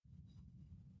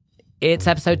It's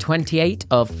episode 28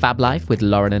 of Fab Life with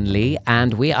Lauren and Lee,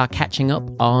 and we are catching up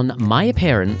on my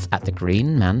appearance at the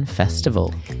Green Man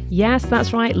Festival. Yes,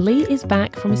 that's right. Lee is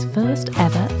back from his first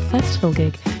ever festival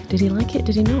gig. Did he like it?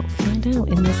 Did he not? Find out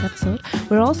in this episode.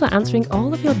 We're also answering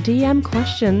all of your DM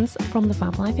questions from the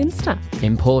Fab Life Insta.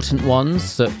 Important ones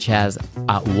such as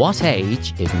at what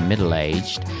age is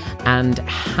middle-aged and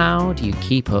how do you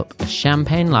keep up a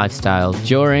champagne lifestyle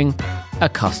during a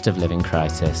cost of living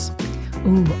crisis?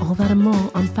 Ooh, all that and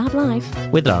more on Fab Life.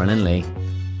 With Lauren and Lee.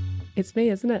 It's me,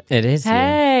 isn't it? It is.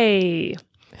 Hey. You.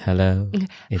 Hello.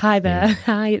 Hi there. Me.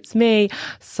 Hi, it's me.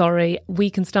 Sorry, we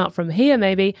can start from here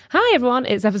maybe. Hi everyone,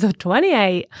 it's episode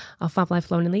 28 of Fab Life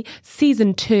Lauren and Lee.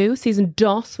 Season 2, season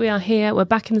DOS. We are here. We're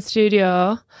back in the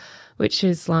studio, which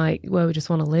is like where we just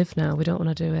want to live now. We don't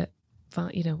want to do it.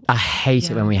 But, you know, I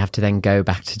hate it when we have to then go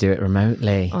back to do it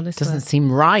remotely. Honestly. It doesn't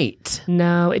seem right.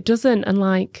 No, it doesn't. And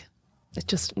like, it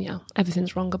just,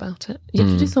 everything's wrong about it. You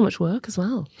have to do so much work as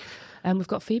well. And we've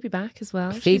got Phoebe back as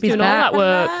well. Phoebe's She's doing back. all that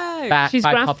work. Hello. Back She's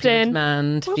by popular grafting.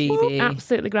 demand, Phoebe.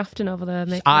 Absolutely grafting over there.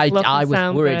 Making I us look and was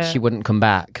sound worried great. she wouldn't come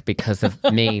back because of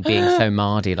me being so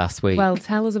mardy last week. Well,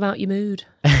 tell us about your mood.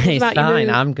 Tell us It's about your fine. mood.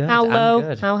 I'm good. How I'm low?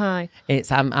 good. How high?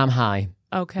 I'm high.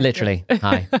 Okay. Literally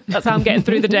high. That's how I'm getting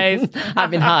through the days.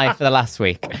 I've been high for the last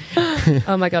week.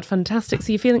 Oh my God, fantastic.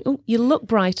 So you're feeling, you look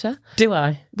brighter. Do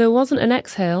I? There wasn't an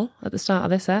exhale at the start of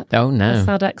this ep. Oh no. A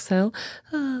sad exhale.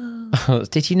 Oh,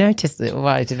 did you notice that?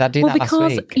 Why did I do that last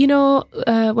because, week?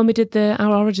 when we did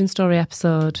our origin story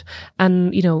episode,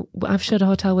 and, I've shared a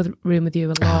hotel room with you a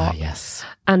lot. Ah, yes.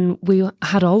 And we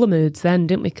had all the moods then,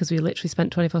 didn't we? Because we literally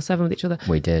spent 24/7 with each other.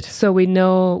 We did. So we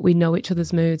know each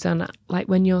other's moods. And like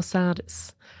when you're sad,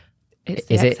 it's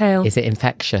the exhale. Is it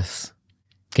infectious?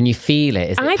 Can you feel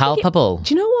it? Is I it think palpable?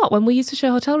 Do you know what? When we used to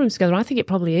share hotel rooms together, I think it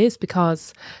probably is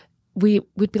because we'd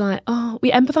be like,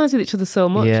 we empathise with each other so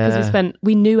much because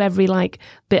we knew every like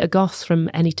bit of goss from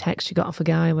any text you got off a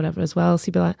guy or whatever as well. So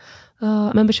you'd be like, I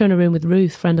remember sharing a room with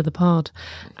Ruth, friend of the pod,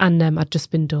 and I'd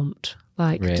just been dumped.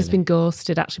 Like, Really? just been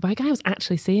ghosted actually by a guy I was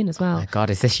actually seeing as well. Oh my God,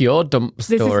 is this your dump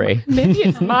story? Maybe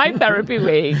it's my therapy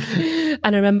week.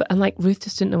 And I remember, and like Ruth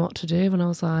just didn't know what to do. And I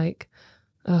was like,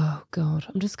 oh God,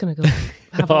 I'm just going to go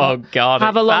have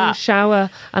a long shower.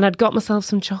 And I'd got myself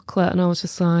some chocolate and I was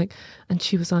just like, and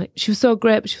she was so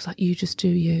great, but she was like, you just do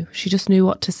you. She just knew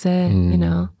what to say, And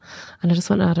I just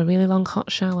went and had a really long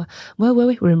hot shower. Where were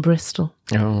we? We're in Bristol.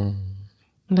 Oh.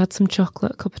 And had some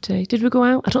chocolate, a cup of tea. Did we go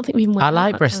out? I don't think we even went I out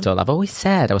like that Bristol. time. I've always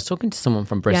said, I was talking to someone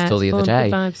from Bristol the it's other fun, day.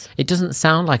 good vibes. It doesn't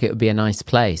sound like it would be a nice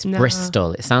place. No.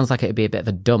 Bristol. It sounds like it would be a bit of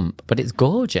a dump, but it's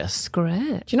gorgeous. It's great.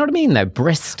 Do you know what I mean though?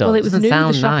 Bristol. Well, it was doesn't new, the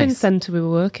sound shopping nice. centre we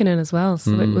were working in as well.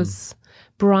 So it was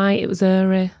bright, it was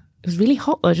airy. It was really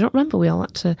hot though. Do you not remember we all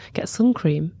had to get sun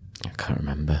cream? I can't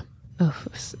remember. Oh,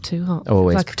 it was too hot. Always It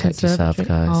was like a protect yourself,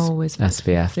 conservatory. guys. Always.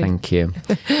 SPF, thank you.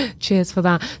 Cheers for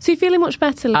that. So you're feeling much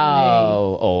better, Lily?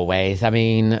 Oh, always. I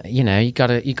mean, you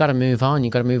gotta move on.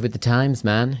 You gotta move with the times,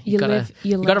 man. You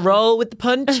gotta roll with the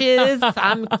punches.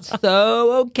 I'm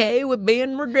so okay with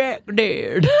being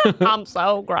rejected. I'm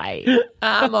so great.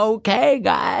 I'm okay,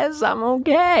 guys. I'm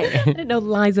okay. I didn't know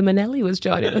Liza Minnelli was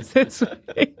joining us this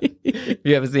week. Have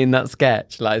you ever seen that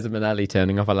sketch, Liza Minnelli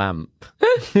turning off a lamp?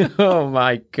 Oh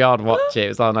my God, watch it. It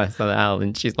was on SNL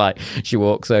and she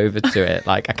walks over to it.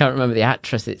 Like, I can't remember the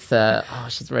actress. It's,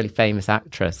 she's a really famous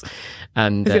actress.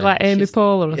 And Is it like Amy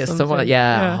Poehler or yeah, something?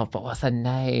 Yeah. Oh, but what's her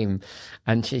name?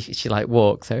 And she like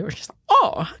walks over. She's like,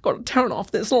 I got to turn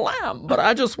off this lamp, but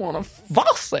I just want to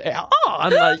fuss it.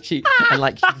 And she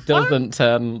doesn't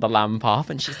turn the lamp off,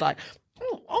 and she's like,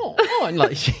 and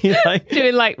like she like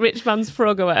doing like Rich Man's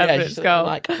Frog or whatever it's called.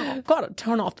 Like, I've got to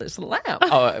turn off this lamp.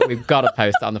 We've got to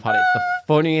post it on the pod. It's the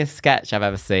funniest sketch I've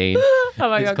ever seen. Oh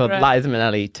my It's God, called great. Liza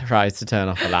Minnelli Tries to Turn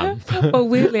Off a Lamp. Well,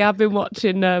 weirdly, I've been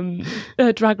watching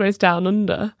Drag Race Down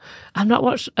Under. I've not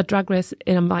watched a Drag Race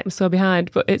in I'm so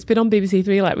behind, but it's been on BBC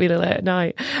Three like really late at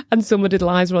night. And someone did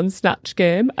Liza on Snatch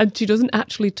Game, and she doesn't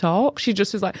actually talk. She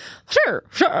just is like, sure.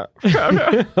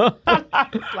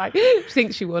 It's like, she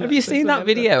thinks she won. Have you seen that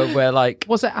video where like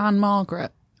Was it Anne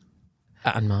Margaret?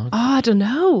 Anne Margaret? Oh, I don't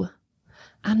know.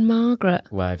 Anne Margaret.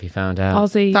 Where have you found out?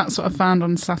 Aussie. That's what I found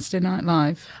on Saturday Night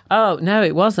Live. Oh no,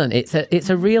 it wasn't. It's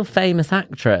a real famous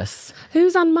actress.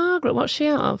 Who's Anne Margaret? What's she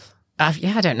out of? I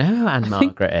don't know who Anne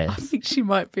Margaret I is. think she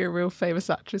might be a real famous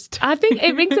actress too. I think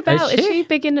it rings a bell. Is Is she? she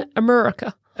big in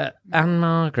America? Anne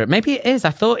Margaret. Maybe it is.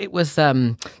 I thought it was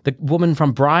the woman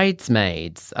from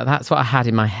Bridesmaids. That's what I had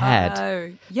in my head.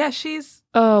 Oh, yeah, she's.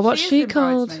 Oh, what's is she in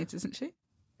called? Bridesmaids, isn't she?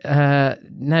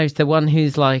 No, it's the one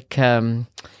who's like...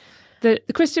 The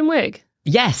Kristen Wiig?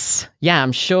 Yes. Yeah,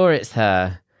 I'm sure it's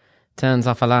her. Turns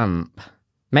off a lamp.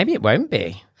 Maybe it won't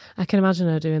be. I can imagine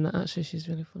her doing that, actually. She's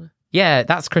really funny. Yeah,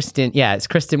 that's Kristen. Yeah, it's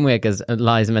Kristen Wiig as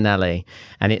Liza Minnelli,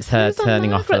 and it's her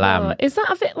turning off a lamb. Though? Is that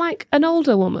a bit like an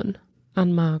older woman,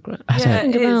 Anne Margaret? Yeah,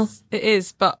 it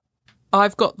is. But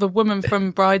I've got the woman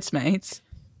from Bridesmaids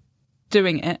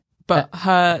doing it, but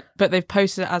they've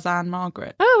posted it as Anne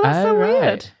Margaret. Oh, that's so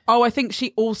weird. Oh, I think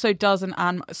she also does an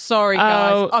Anne. Sorry,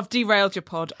 guys, I've derailed your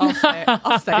pod. I'll stay.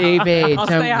 Phoebe, I'll don't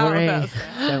stay out worry. of it.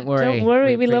 Don't worry. Don't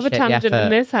worry. We love a tangent in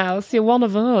this house. You're one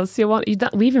of us.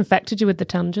 We've infected you with the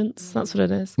tangents. That's what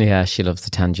it is. Yeah, she loves the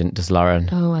tangent, does Lauren.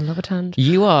 Oh, I love a tangent.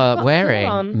 You are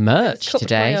wearing merch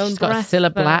today. She's got a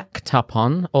Cilla Black top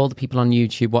on. All the people on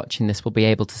YouTube watching this will be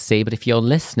able to see, but if you're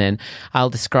listening, I'll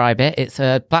describe it. It's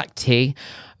a black tee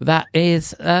that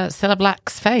is Cilla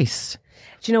Black's face.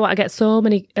 Do you know what? I get so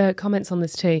many comments on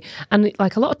this tee, and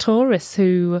like a lot of tourists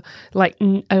who like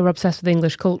are obsessed with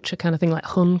English culture, kind of thing, like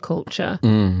Hun culture.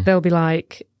 They'll be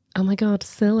like, "Oh my God,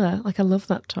 Cilla! Like I love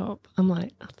that top." I'm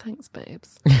like, "Oh, thanks,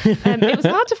 babes." It was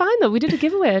hard to find though. We did a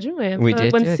giveaway, didn't we? We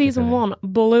did when season 1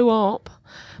 blew up.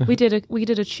 We did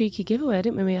a cheeky giveaway,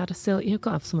 didn't we? We had a Cilla. You've got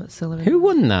to have some at Cilla. Who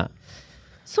won that?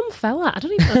 Some fella. I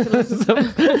don't even know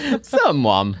if it was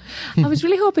Someone. I was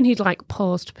really hoping he'd like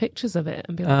post pictures of it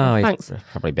and be like, thanks. He's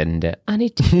probably binned it. And he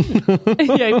did.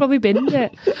 Yeah, he probably binned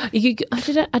it.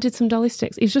 I did some dolly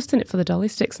sticks. He was just in it for the dolly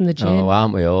sticks and the gin. Oh,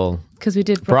 aren't we all? Because we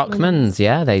did Brockman's,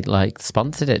 yeah, they like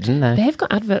sponsored it, didn't they? They've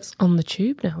got adverts on the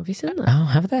tube now. Have you seen that? Oh,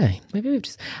 have they? Maybe we've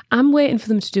just... I'm waiting for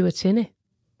them to do a tinny.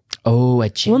 Oh, a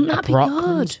gin. Wouldn't that be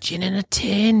Brockman's good? Gin in a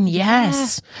tin,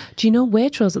 yes. Yeah. Do you know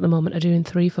Waitrose at the moment are doing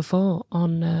 3 for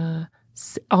 $4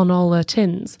 on all their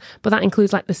tins? But that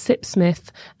includes like the Sipsmith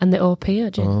and the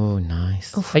Opia gin. Oh,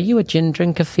 nice. Are you a gin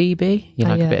drinker, Phoebe? You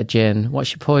like a bit of gin.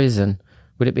 What's your poison?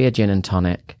 Would it be a gin and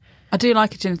tonic? I do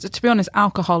like a gin. To be honest,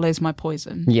 alcohol is my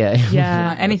poison. Yeah.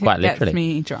 Yeah. Anything that gets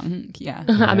me drunk, yeah.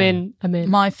 I'm in.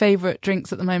 My favourite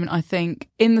drinks at the moment, I think,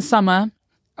 in the summer,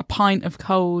 a pint of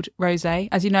cold rosé.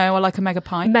 As you know, I like a mega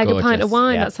pint. Pint of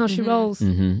wine. Yeah. That's how she rolls.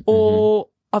 Or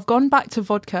I've gone back to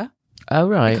vodka. Oh,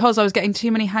 right. Because I was getting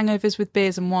too many hangovers with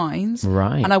beers and wines.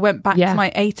 Right. And I went back to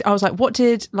my I was like, what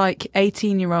did like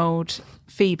 18-year-old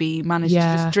Phoebe manage to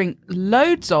just drink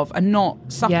loads of and not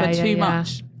suffer too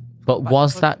much? But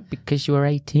was that because you were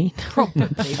 18?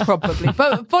 Probably.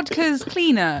 But vodka's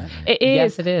cleaner. It is.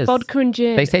 Yes, it is. Vodka and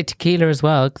gin. They say tequila as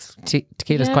well.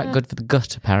 Tequila's quite good for the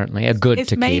gut, apparently. It's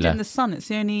tequila. Made in the sun. It's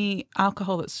the only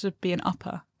alcohol that should be an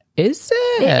upper. Is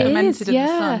it? It fermented is, in the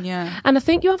sun, yeah. And I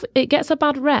think it gets a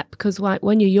bad rep because like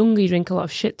when you're younger, you drink a lot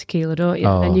of shit tequila, don't you?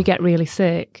 And then you get really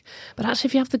sick. But actually,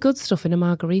 if you have the good stuff in a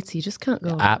margarita, you just can't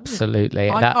go.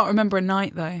 Absolutely. I can't remember a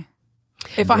night though.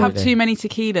 If I have too many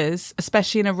tequilas,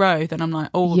 especially in a row, then I'm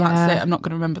like, that's it. I'm not going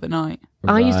to remember the night.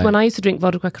 Right. When I used to drink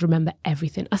vodka, I could remember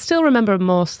everything. I still remember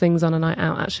most things on a night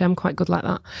out. Actually, I'm quite good like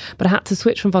that. But I had to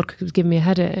switch from vodka because it was giving me a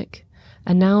headache.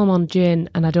 And now I'm on gin,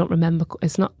 and I don't remember.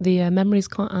 It's not the memories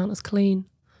aren't as clean.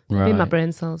 Right. In my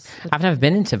brain cells. I've never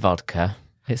been into vodka.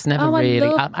 It's never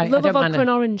really. I love a vodka and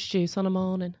orange juice on a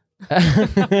morning. Do you know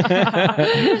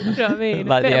what I mean?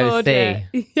 Like the OC.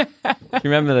 Yeah. You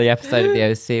remember the episode of the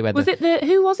OC where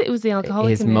who was it? It was the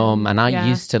alcoholic. His mum, and I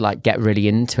used to like get really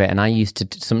into it, and I used to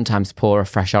sometimes pour a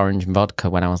fresh orange vodka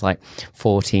when I was like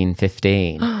 14,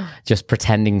 15, just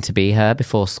pretending to be her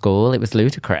before school. It was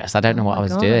ludicrous. I don't know what I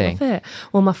was doing. I love it.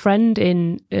 Well, my friend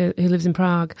who lives in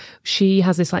Prague, she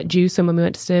has this like juice, and when we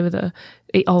went to stay with her,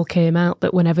 it all came out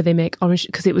that whenever they make orange,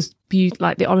 because it was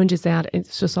like the oranges they had,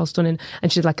 it's just all stunning. And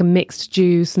she had like a mixed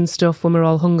juice and stuff when we were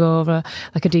all hungover,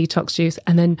 like a detox juice.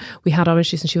 And then we had orange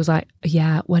juice, and she was like,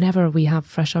 yeah, whenever we have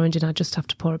fresh orange in, I just have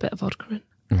to pour a bit of vodka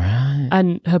in. Right.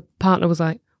 And her partner was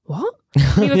like, what?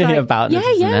 He was like,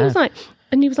 He was like,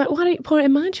 and he was like, why don't you pour it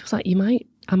in mine? She was like,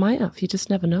 I might have. You just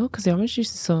never know, because the orange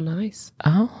juice is so nice.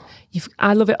 Oh.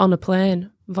 I love it on a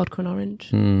plane, vodka and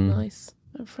orange. Nice.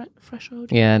 Fresh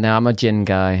orange. Yeah, no, I'm a gin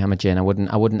guy. I'm a gin. I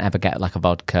wouldn't ever get like a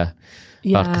vodka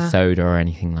soda or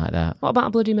anything like that. What about a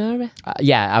Bloody Mary?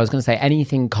 I was going to say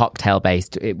anything cocktail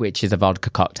based, which is a vodka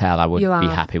cocktail, I would be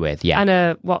happy with. Yeah,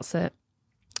 and what's it?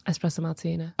 Espresso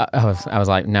martini. I was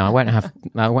like, no, I won't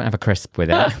have a crisp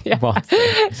with it. What's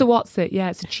it? So what's it? Yeah,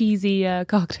 it's a cheesy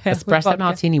cocktail. Espresso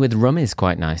martini with rum is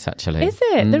quite nice, actually. Is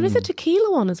it? There is a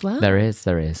tequila one as well. There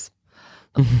is.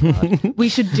 Oh, we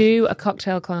should do a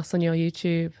cocktail class on your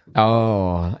YouTube.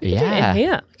 Oh, we could do it in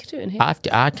here. We could do it in here.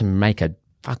 I can make a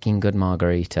fucking good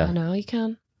margarita. I know you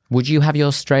can. Would you have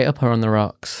yours straight up or on the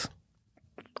rocks?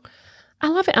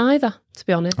 I'll have it either, to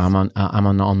be honest. I'm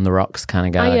on the rocks kind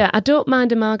of guy. I don't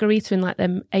mind a margarita in like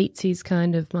them 80s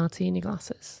kind of martini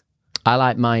glasses. I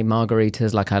like my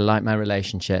margaritas like I like my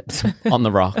relationships, on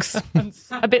the rocks.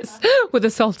 A bit with a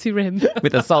salty rim.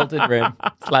 With a salted rim,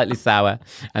 slightly sour,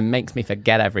 and makes me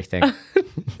forget everything.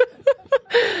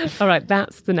 All right,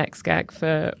 that's the next gag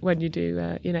for when you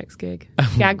do your next gig.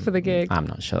 Gag for the gig. I'm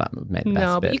not sure that would make the best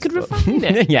No, but bits, you could refine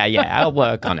it. yeah, I'll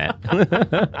work on it.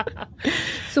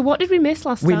 So what did we miss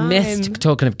last We time? missed,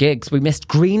 talking of gigs, we missed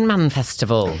Green Man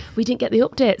Festival. We didn't get the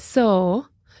update. So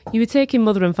you were taking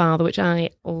Mother and Father, which I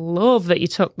love that you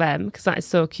took them because that is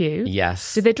so cute.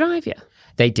 Yes. Did they drive you?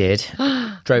 They did.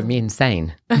 Drove me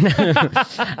insane. So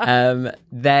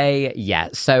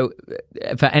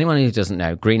for anyone who doesn't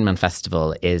know, Green Man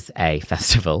Festival is a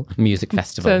festival, music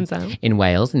festival Turns out. in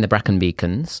Wales, in the Brecon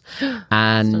Beacons.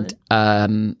 And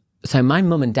so my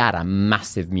mum and dad are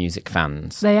massive music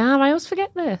fans. They are. I always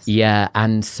forget this. Yeah,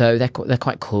 and so they're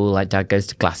quite cool. Like, Dad goes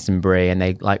to Glastonbury and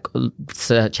they like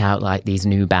search out like these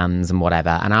new bands and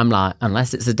whatever. And I'm like,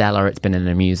 unless it's Adele or it's been in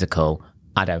a musical,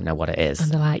 I don't know what it is. And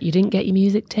they're like, you didn't get your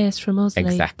music taste from us, Lee.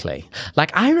 Exactly.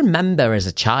 Like, I remember as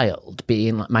a child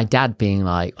being like, my dad being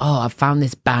like, oh, I've found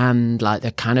this band, like,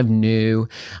 they're kind of new.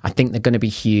 I think they're going to be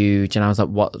huge. And I was like,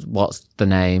 what's the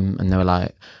name? And they were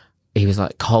like, he was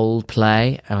like,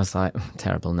 Coldplay. I was like,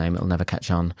 terrible name, it'll never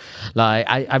catch on. Like,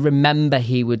 I remember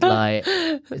he would like...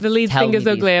 The lead singer's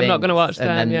ugly, I'm not going to watch them.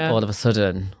 And then all of a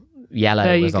sudden,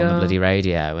 Yellow was on the bloody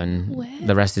radio and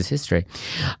the rest is history.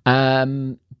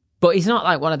 But he's not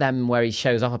like one of them where he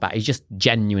shows off about it. He just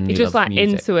genuinely loves like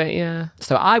music. into it, yeah.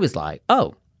 So I was like,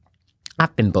 oh,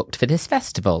 I've been booked for this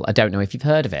festival. I don't know if you've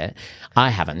heard of it.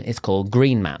 I haven't. It's called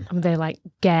Green Man. And they're like,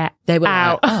 get They were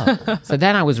out. like, oh. So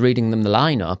then I was reading them the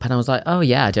lineup and I was like, oh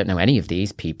yeah, I don't know any of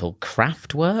these people.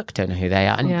 Kraftwerk, don't know who they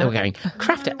are. And they were going,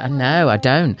 Kraftwerk? No, I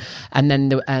don't. And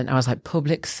then and I was like,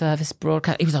 public service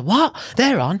broadcast. He was like, what?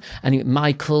 They're on. And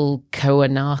Michael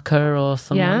Koanaka or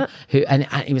someone. Yeah. And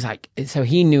he was like, so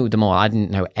he knew them all. I didn't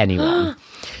know anyone.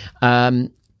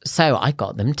 So I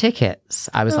got them tickets.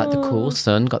 I was like the cool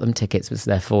son, got them tickets. It was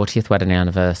their 40th wedding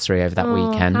anniversary over that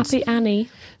weekend. Happy Annie.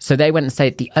 So they went and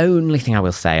stayed. The only thing I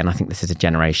will say, and I think this is a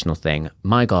generational thing,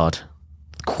 my God,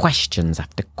 questions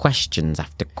after questions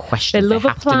after questions. They love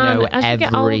a plan. To know As you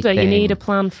get everything. older, you need a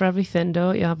plan for everything,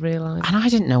 don't you? I've realised. And I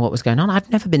didn't know what was going on. I've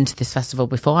never been to this festival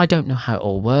before. I don't know how it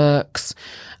all works.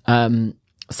 So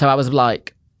I was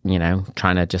like, you know,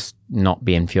 trying to just not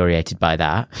be infuriated by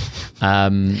that.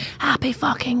 Happy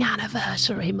fucking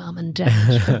anniversary, Mum and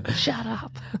Dad. Shut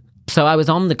up. So I was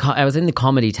in the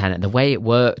comedy tent. The way it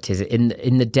worked is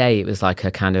in the day it was like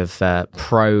a kind of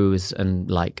prose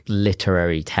and like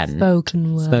literary tent.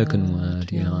 Spoken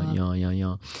word.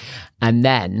 Yeah. And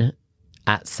then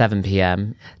at 7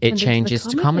 p.m. it changes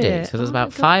to comedy. So there's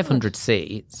about 500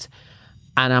 seats.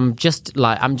 And I'm just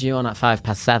like, I'm due on at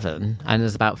 7:05, and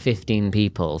there's about 15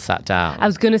 people sat down. I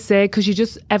was going to say,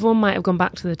 because everyone might have gone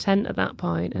back to the tent at that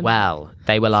point. And well,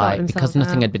 they were like, because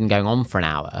nothing had been going on for an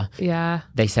hour. Yeah.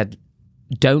 They said,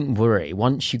 don't worry,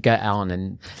 once you get on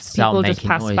and start people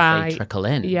making noise, they trickle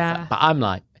in. Yeah. But I'm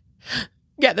like,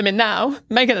 get them in now,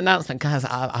 make an announcement, because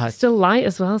I still light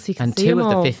as well, so you can and see them two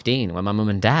of all. the 15 when my mum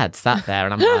and dad sat there,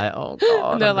 and I'm like, oh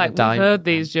God. And they're like, we've heard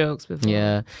these jokes before.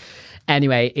 Yeah.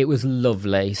 Anyway, it was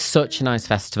lovely. Such a nice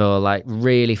festival, like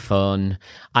really fun.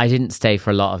 I didn't stay for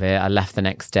a lot of it. I left the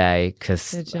next day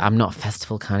because I'm not a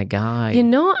festival kind of guy. You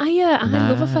know, I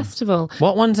love a festival.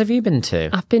 What ones have you been to?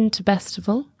 I've been to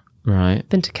Bestival. Right.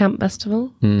 Been to Camp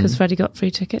Festival because Freddie got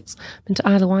free tickets. Been to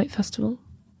Isle of Wight Festival.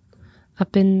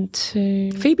 I've been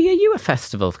to... Phoebe, are you a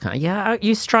festival kind of... Yeah,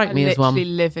 you strike me as one. I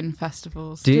literally live in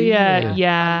festivals. Do you?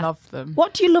 Yeah. I love them.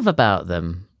 What do you love about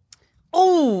them?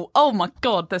 Oh my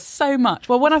God, there's so much.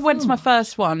 Well, when I went to my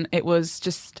first one, it was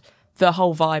just the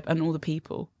whole vibe and all the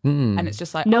people. And it's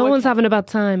just like... No one's having a bad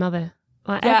time, are they?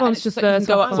 Like, everyone's just there. You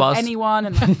can go up to anyone.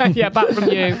 And yeah, back from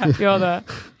you. You're there.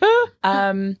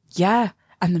 Yeah.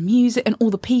 And the music and all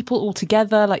the people all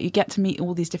together. Like, you get to meet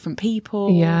all these different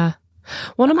people. Yeah.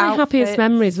 One of my Outfits. happiest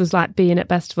memories was like being at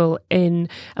Bestival and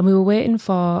we were waiting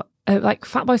for... like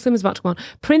Fatboy Slim was about to go on.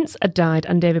 Prince had died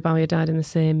and David Bowie had died in the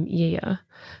same year.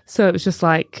 So it was just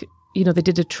like, you know, they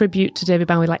did a tribute to David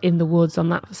Bowie like in the woods on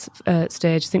that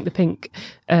stage. I think the Pink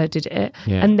did it.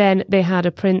 Yeah. And then they had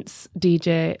a Prince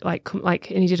DJ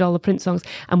and he did all the Prince songs.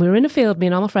 And we were in a field, me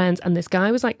and all my friends, and this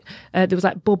guy was like, there was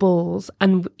like bubbles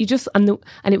and and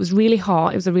it was really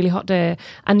hot. It was a really hot day.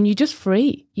 And you're just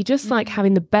free. You're just like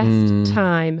having the best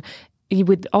time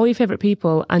with all your favourite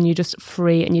people and you're just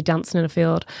free and you're dancing in a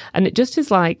field. And it just is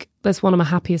like, that's one of my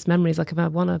happiest memories. Like if I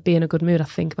want to be in a good mood, I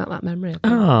think about that memory.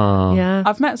 Oh. Yeah.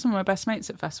 I've met some of my best mates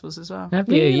at festivals as well.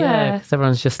 Have you? Yeah. Because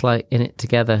everyone's just like in it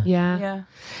together. Yeah.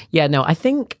 Yeah, no, I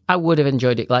think I would have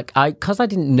enjoyed it. Like, because I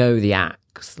didn't know the acts,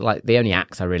 like the only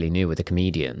acts I really knew were the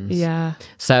comedians. Yeah.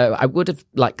 So I would have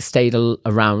like stayed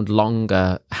around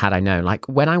longer had I known. Like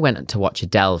when I went to watch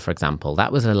Adele, for example,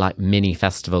 that was a like mini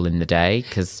festival in the day.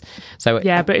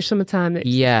 British Summertime. It's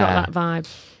got that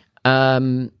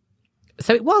vibe.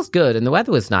 So it was good and the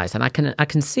weather was nice and I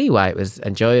can see why it was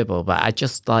enjoyable. But I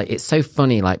just like, it's so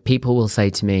funny. Like people will say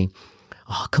to me,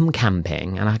 "Oh, come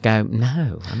camping," and I go,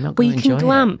 "No, I'm not going to enjoy it." We can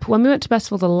glamp. When we went to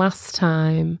festival the last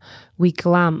time, we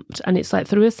glamped, and it's like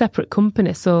through a separate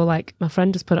company. So like my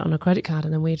friend just put it on a credit card,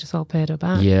 and then we just all paid her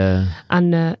back. Yeah,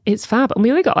 and it's fab. And we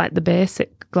only got like the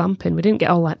basic glamping. We didn't get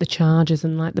all like the charges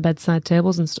and like the bedside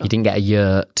tables and stuff. You didn't get a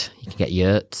yurt. You can get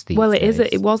yurts these days.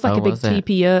 It was like a big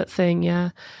teepee yurt thing,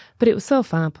 yeah. But it was so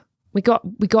fab. We got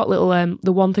little.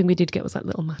 The one thing we did get was like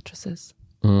little mattresses,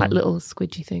 like little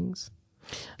squidgy things.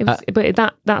 It was,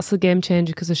 but that's the game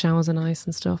changer because the showers are nice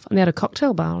and stuff, and they had a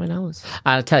cocktail bar in ours.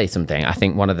 I'll tell you something. I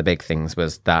think one of the big things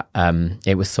was that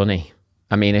it was sunny.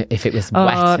 I mean, if it was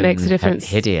wet it makes a difference.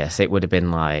 Hideous, it would have been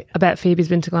like. I bet Phoebe's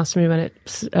been to Glastonbury when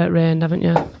it rained, haven't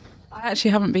you? I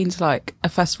actually haven't been to like a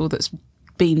festival that's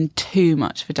been too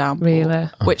much for downpour, really,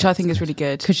 which I think is really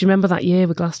good. Because you remember that year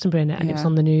with Glastonbury in it, and it was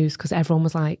on the news because everyone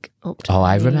was like up to. Oh,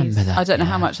 I remember that. I don't know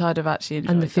how much I'd have actually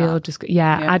enjoyed and the field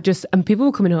that. and people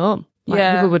were coming home.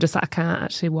 Like, people were just like, I can't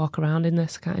actually walk around in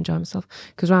this. I can't enjoy myself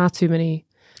because there are too many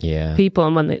people,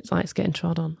 and when it's getting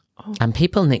trod on. Oh. And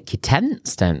people nick your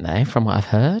tents, don't they? From what I've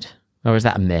heard, or is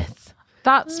that a myth?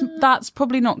 That's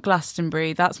probably not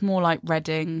Glastonbury. That's more like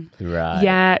Reading. Right.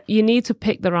 Yeah, you need to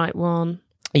pick the right one.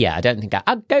 Yeah, I don't think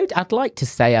I'd go. I'd like to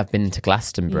say I've been to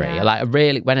Glastonbury. Yeah. Like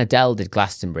really, when Adele did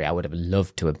Glastonbury, I would have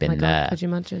loved to have been there. Could you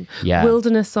imagine? Yeah.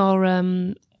 Wilderness or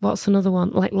what's another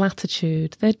one? Like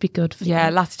Latitude. They'd be good for you.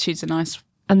 Latitude's a nice.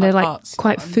 And they're like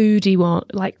quite foodie one.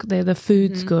 Like the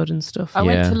food's good and stuff. I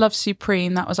went to Love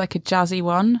Supreme. That was like a jazzy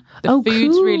one. The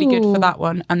food's really good for that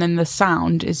one, and then the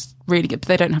sound is really good. But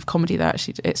they don't have comedy there.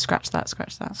 Actually, it's scratch that.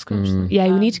 Yeah,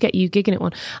 we need to get you gigging at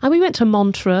one. And we went to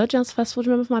Montreux Jazz Festival. Do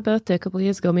you remember for my birthday a couple of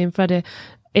years ago? Me and Freddie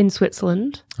in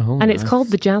Switzerland, and it's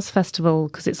called the Jazz Festival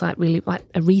because it's like really like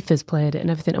Aretha's played it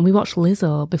and everything. And we watched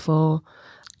Lizzo before.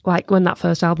 Like when that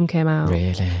first album came out.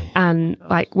 Really? And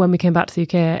like when we came back to the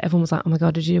UK, everyone was like, "Oh my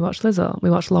God, did you watch Lizzo?" We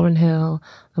watched Lauryn Hill.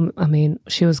 I mean,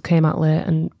 she came out late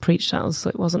and preached at us, so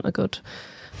it wasn't a good.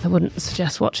 I wouldn't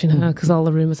suggest watching her because all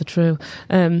the rumours are true.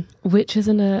 Which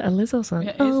isn't a Lizzo song.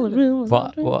 Yeah, all the rumours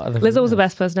are true. What are the Lizzo rumours? was the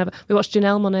best person ever. We watched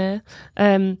Janelle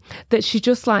Monáe. That she's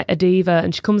just like a diva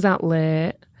and she comes out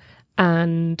late.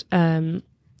 And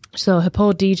so her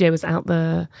poor DJ was out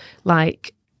there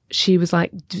like... She was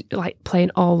like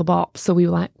playing all the bops. So we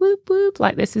were like, whoop, whoop,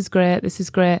 like, this is great.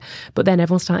 But then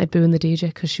everyone started booing the DJ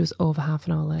because she was over half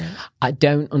an hour late. I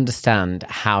don't understand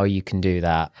how you can do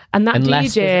that. And that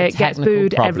Unless DJ gets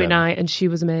booed problem. every night, and she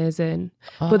was amazing.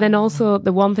 Oh. But then also,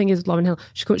 the one thing is Lauryn Hill,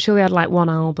 she only had like one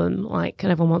album, like, and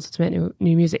everyone wants her to make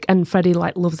new music. And Freddie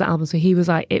like loves that album. So he was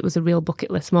like, it was a real bucket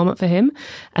list moment for him.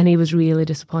 And he was really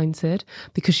disappointed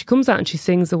because she comes out and she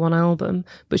sings the one album,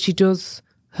 but she does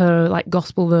her like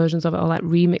gospel versions of it or like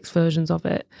remix versions of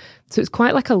it. So it's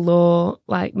quite like a low,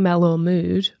 like mellow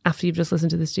mood after you've just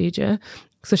listened to this DJ.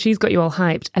 So she's got you all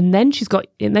hyped. And then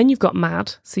you've got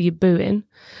Mad, so you're booing.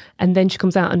 And then she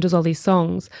comes out and does all these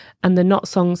songs and they're not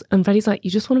songs. And Freddie's like, you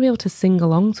just want to be able to sing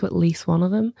along to at least one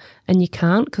of them. And you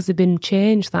can't because they've been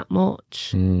changed that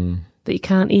much that you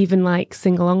can't even like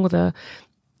sing along with her.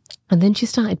 And then she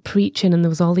started preaching and there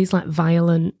was all these like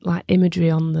violent like imagery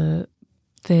on the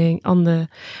thing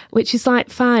which is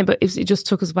like fine, but it just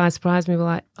took us by surprise. We were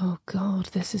like, oh God,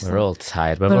 this is we're all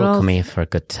tired. We're all coming here for a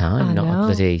good time, not a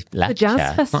bloody lecture. The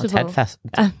Jazz Festival.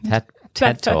 Not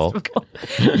TED Talk.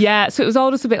 Yeah, so it was all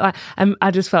just a bit like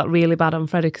I just felt really bad on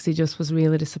Freddie because he just was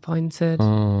really disappointed.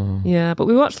 Yeah, but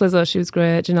we watched Lizzo. She was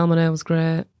great. Janelle Monáe was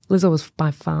great. Lizzo was by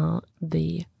far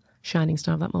the shining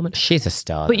star of that moment. She's a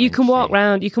star. But you can walk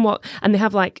around, and they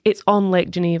have like, it's on Lake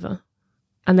Geneva.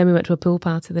 And then we went to a pool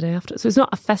party the day after. So it's not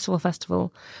a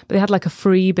festival, but they had like a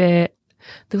free bit.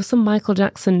 There was some Michael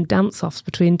Jackson dance-offs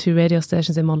between two radio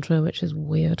stations in Montreux, which is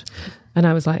weird. And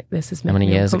I was like, this is how many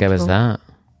years ago was that?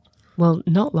 Well,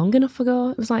 not long enough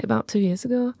ago. It was like about 2 years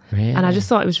ago. Really? And I just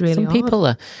thought it was really Some people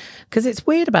are... Because it's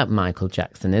weird about Michael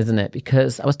Jackson, isn't it?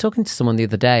 Because I was talking to someone the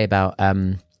other day about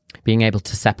being able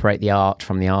to separate the art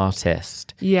from the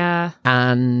artist. Yeah.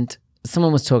 And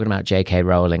someone was talking about J.K.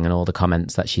 Rowling and all the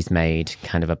comments that she's made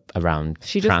kind of around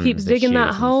She just keeps digging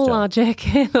that hole, our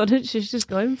J.K., doesn't she? She's just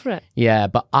going for it. Yeah,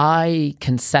 but I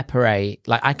can separate,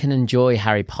 like, I can enjoy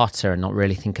Harry Potter and not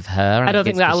really think of her. I don't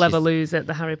think that'll ever lose at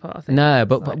the Harry Potter thing. No,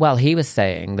 but well, he was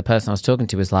saying, the person I was talking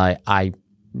to was like, I'm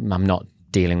not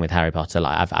dealing with Harry Potter,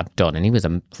 like, I've done. And he was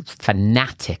a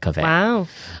fanatic of it. Wow.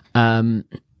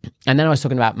 And then I was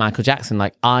talking about Michael Jackson.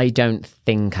 Like, I don't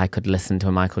think I could listen to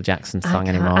a Michael Jackson song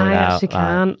anymore. I actually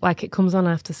can't. Like, it comes on,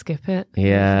 I have to skip it.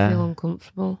 Yeah. I feel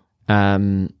uncomfortable.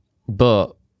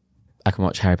 But I can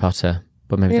watch Harry Potter.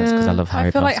 But maybe that's because I love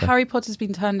Harry Potter. I feel like Harry Potter's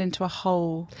been turned into a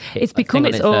whole... It's become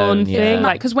its own thing.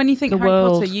 Like, because when you think Harry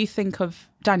Potter, you think of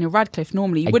Daniel Radcliffe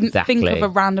normally. You wouldn't think of a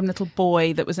random little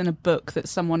boy that was in a book that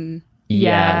someone...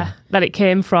 Yeah, that it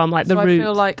came from, like the root. I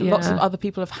feel like lots of other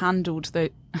people have handled the...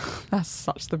 That's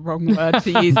such the wrong word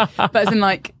to use. But as in,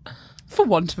 like, for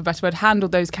want of a better word,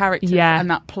 handled those characters and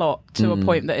that plot to a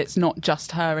point that it's not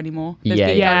just her anymore. There's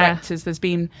been directors, there's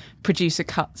been producer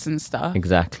cuts and stuff.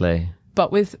 Exactly.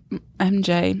 But with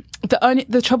MJ,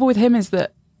 the trouble with him is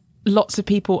that lots of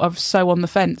people are so on the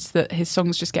fence that his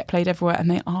songs just get played everywhere,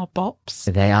 and they are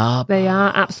bops. They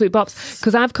are absolute bops.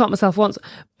 Because I've caught myself once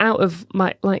out of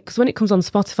my, like, because when it comes on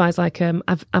Spotify, it's like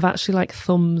I've actually like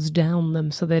thumbs down them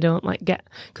so they don't like get,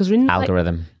 because we're in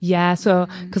algorithm. Like, yeah, so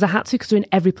because I had to, because they're in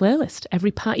every playlist,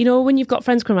 every part. You know, when you've got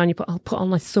friends come around, I'll put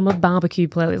on like summer barbecue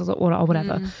playlist or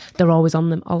whatever. They're always on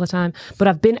them all the time. But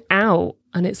I've been out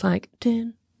and it's like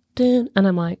dun dun, and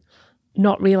I'm like,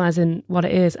 not realising what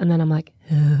it is, and then I'm like,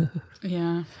 ugh.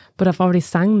 Yeah. But I've already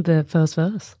sang the first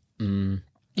verse.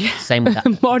 Yeah. Same with that.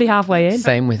 I'm already halfway in.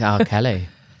 Same with R. Kelly.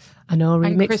 I know, remix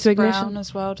and Chris to Ignition. Brown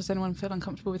as well. Does anyone feel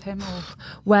uncomfortable with him? Or?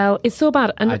 Well, it's so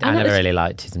bad. And I never really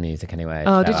liked his music anyway.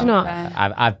 Oh, so did you not?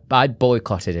 I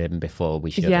boycotted him before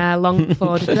we should. Yeah, long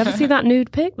before. Did you ever see that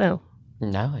nude pic though?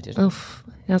 No, I didn't. Oof.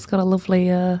 Yeah, it's got a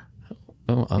lovely...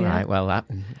 Oh, all right. Well, that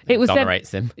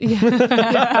exonerates him. Yeah.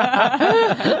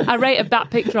 I rated that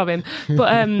picture of him. But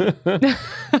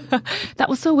that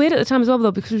was so weird at the time as well,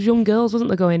 though, because it was young girls, wasn't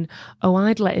there, going, oh,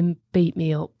 I'd let him beat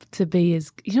me up to be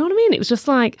his... You know what I mean? It was just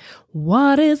like,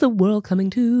 what is the world coming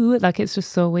to? Like, it's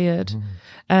just so weird.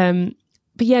 But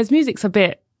yeah, his music's a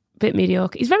bit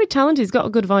mediocre. He's very talented. He's got a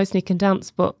good voice and he can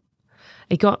dance, but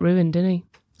he got ruined, didn't he?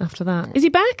 After that. Is he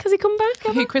back? Has he come back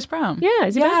ever? Who, Chris Brown? Yeah,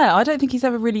 is he back? Yeah, I don't think he's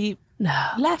ever really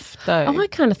left, though. Oh, I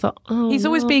kind of thought, he's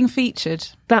always being featured.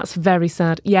 That's very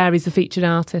sad. Yeah, he's a featured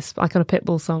artist, like on a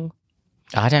Pitbull song.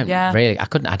 I don't really, I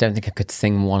don't think I could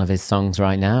sing one of his songs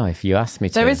right now if you asked me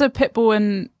to. There is a Pitbull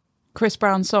and Chris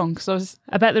Brown song, because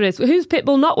I bet there is. Who's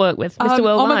Pitbull not worked with? Mr.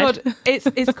 Worldwide? Oh my God,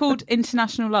 it's called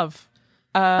International Love.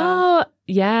 Oh,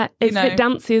 yeah. It's a bit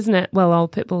dancey, isn't it? Well, all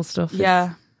Pitbull stuff.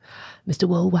 Yeah. Mr.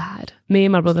 Worldwide. Me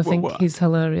and my brother think he's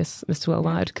hilarious, Mr.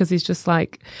 Worldwide, because he's just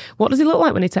like, what does he look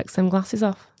like when he takes them glasses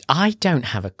off? I don't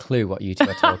have a clue what you two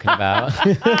are talking about.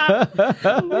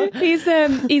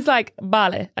 He's like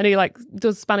Bale, and he like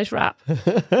does Spanish rap.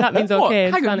 That means okay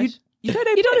in Spanish. You don't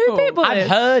know who Pitbull is? I've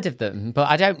heard of them, but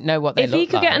I don't know what they look like. If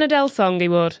he could get an Adele song, he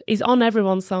would. He's on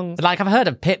everyone's songs. Like, I've heard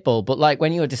of Pitbull, but like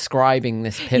when you were describing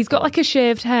this Pitbull... He's got like a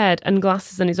shaved head and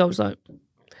glasses, and he's always like...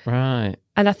 Right.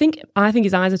 And I think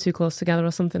his eyes are too close together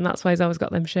or something. That's why he's always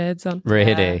got them shades on.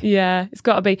 Really? Yeah, it's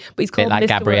got to be. But he's called like Mr.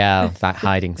 Gabrielle, like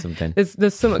hiding something.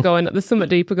 There's something going. There's something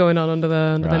deeper going on under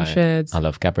them shades. I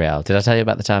love Gabrielle. Did I tell you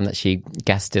about the time that she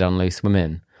guested on Loose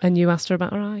Women? And you asked her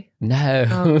about her eye? No,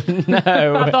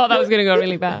 no. I thought that was going to go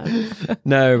really bad.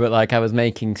 No, but like I was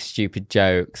making stupid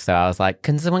jokes. So I was like,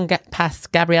 can someone get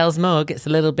past Gabrielle's mug? It's a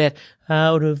little bit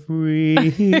out of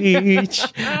reach.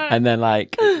 And then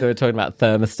like they were talking about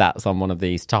thermostats on one of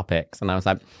these topics. And I was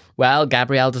like, well,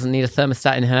 Gabrielle doesn't need a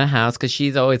thermostat in her house because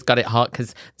she's always got it hot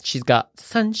because she's got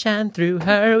sunshine through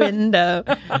her window.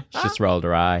 She just rolled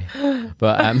her eye.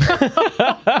 But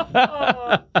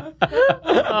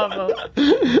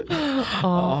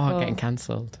getting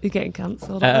cancelled. You're getting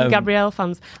cancelled. Gabrielle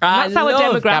fans. That's our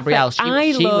demographic. Gabrielle.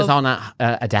 She was on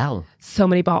Adele. So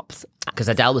many bops. Because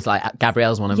Adele was like,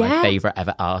 Gabrielle's one of my favourite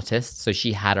ever artists. So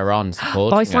she had her on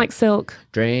supporting Voice like silk.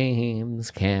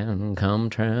 Dreams can come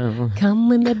true. Come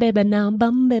with me, baby, now,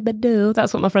 bum, baby, do.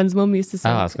 That's what my friend's mum used to say.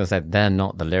 Oh, I was going to say, they're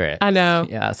not the lyrics. I know.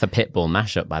 Yeah, that's a Pitbull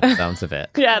mashup by the sounds of it.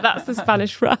 Yeah, that's the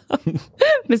Spanish rap.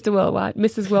 Mr. Worldwide,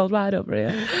 Mrs. Worldwide over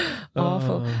here.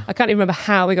 Awful. I can't even remember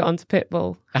how we got onto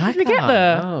Pitbull. How did we get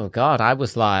there? Oh, God, I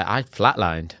was like, I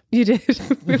flatlined. You did?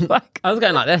 I was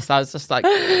going like this. I was just like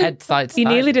head side. You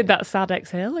nearly did that sad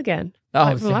exhale again. Oh,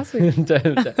 like from last week.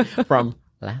 From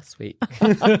last week.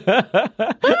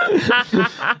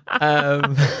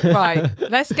 Right,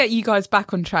 let's get you guys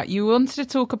back on track. You wanted to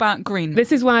talk about Green.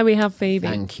 This is why we have Phoebe.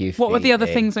 Thank you, Phoebe. What were the other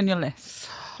things on your list?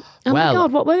 Oh my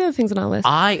God, what were the other things on our list?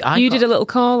 You did a little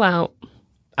call out.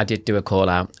 I did do a call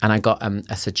out, and I got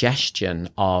a suggestion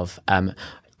of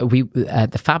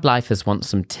the Fab Lifers want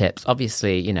some tips.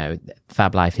 Obviously, you know,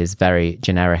 Fab Life is very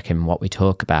generic in what we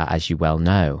talk about, as you well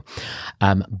know.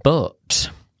 But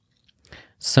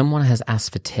someone has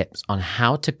asked for tips on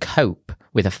how to cope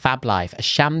with a Fab Life, a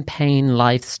champagne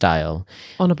lifestyle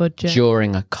on a budget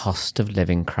during a cost of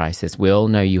living crisis. We all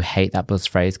know you hate that buzz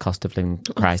phrase, cost of living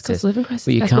crisis. Cost of living crisis.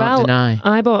 But you can't deny.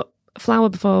 I bought flour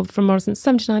before from Morrison's,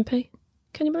 79p.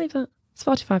 Can you believe that? It's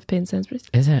 45p in Sainsbury's.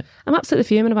 Is it? I'm absolutely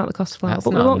fuming about the cost of flour. That's but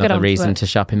we not won't get another on reason to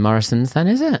shop in Morrison's then,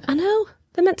 is it? I know.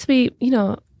 They're meant to be, you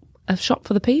know, a shop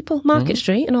for the people. Market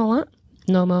Street and all that.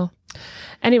 No more.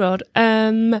 Any road.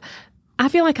 I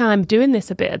feel like I'm doing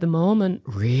this a bit at the moment.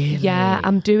 Really? Yeah,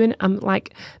 I'm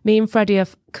like, me and Freddie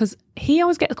have, because he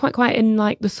always gets quite quiet in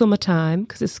like the summertime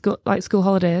because it's school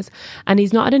holidays, and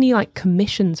he's not had any like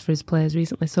commissions for his plays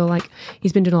recently. So like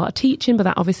he's been doing a lot of teaching, but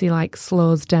that obviously like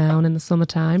slows down in the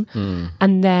summertime.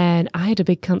 And then I had a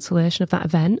big cancellation of that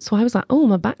event. So I was like, oh,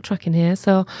 am I backtracking here?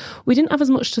 So we didn't have as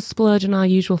much to splurge on our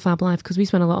usual Fab Life because we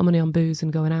spent a lot of money on booze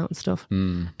and going out and stuff.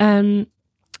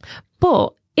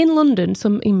 But in London,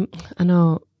 I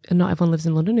know not everyone lives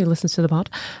in London who listens to the pod.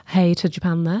 Hey to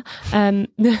Japan there. And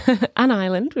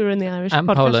Ireland. We were in the Irish and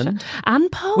podcast Poland.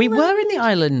 And Poland. We were in the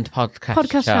Ireland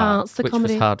podcast charts, the which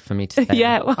comedy. was hard for me to say.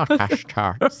 Yeah, well, podcast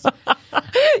charts.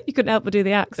 You couldn't help but do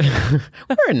the accent.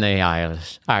 We're in the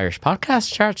Irish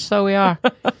podcast charts, so we are. I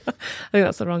think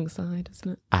that's the wrong side,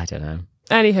 isn't it? I don't know.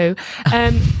 Anywho,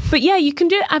 but yeah, you can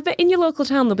do it. I bet in your local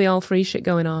town there'll be all free shit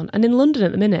going on. And in London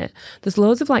at the minute, there's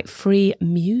loads of like free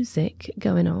music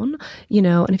going on, you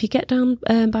know. And if you get down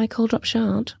by Cold Drop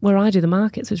Shard, where I do the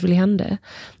market, so it's really handy,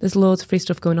 there's loads of free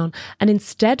stuff going on. And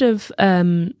instead of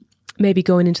maybe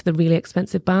going into the really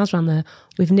expensive bars around there,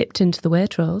 we've nipped into the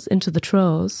Waitrose, into the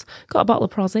Trows, got a bottle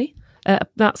of Prosy.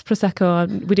 That's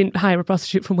Prosecco. We didn't hire a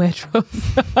prostitute from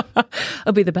Waitrose.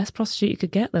 It'll be the best prostitute you could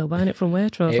get, though, buying it from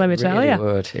Waitrose, let me tell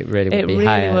you. It really would be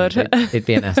higher. It'd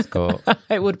be an escort.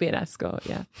 It would be an escort,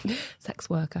 yeah.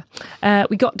 Sex worker.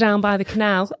 We got down by the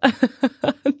canal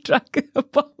and drank a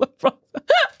bottle of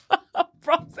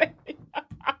Prosy.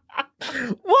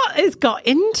 What has got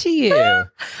into you? I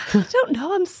don't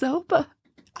know, I'm sober.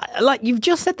 Like, you've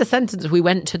just said the sentence, we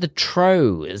went to the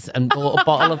Trows and bought a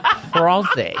bottle of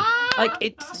Prosy. Like,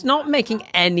 it's not making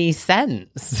any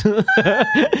sense.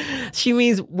 She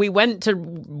means we went to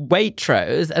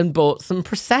Waitrose and bought some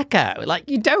Prosecco. Like,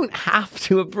 you don't have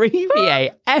to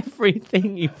abbreviate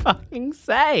everything you fucking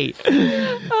say.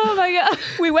 Oh my God.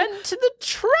 We went to the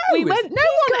Trows. No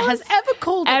one has ever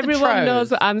called it the Trows. Everyone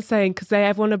knows what I'm saying because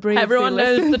everyone abbreviates. Everyone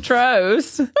knows the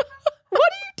Trows. What are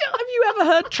you doing? Have you ever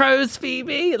heard Trows,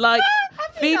 Phoebe? Like,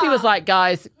 Phoebe was like,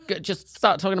 guys, just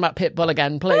start talking about Pitbull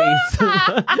again, please.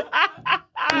 Down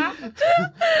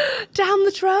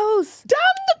the Trows.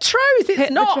 Down the Trows. It's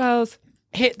Hit not. The Trows.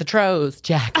 Hit the Trows,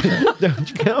 Jack. Don't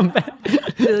you come back.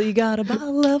 Till you got a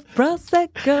bottle of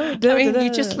Prosecco. I mean,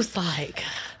 you just was like...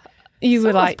 You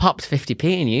were like... popped 50p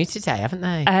in you today, haven't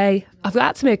they? Hey, I've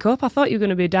got to make up. I thought you were going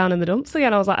to be down in the dumps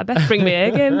again. I was like, I best bring my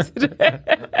A game today.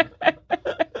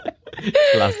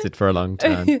 Lasted for a long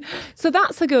time. So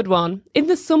that's a good one. In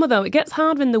the summer, though, it gets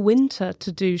harder in the winter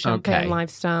to do champagne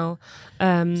lifestyle.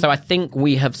 So I think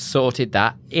we have sorted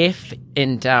that. If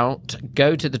in doubt,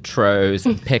 go to the Trows,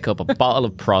 pick up a bottle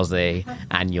of Prosy,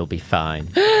 and you'll be fine.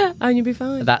 And you'll be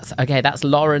fine. That's okay. That's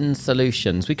Lauren's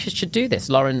solutions. We should do this.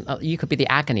 Lauren, you could be the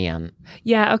agony aunt.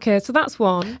 Yeah, okay. So that's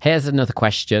one. Here's another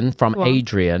question from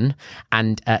Adrian,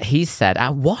 and he said,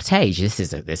 "At what age?"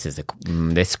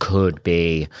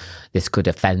 This could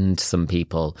offend some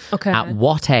people. Okay. At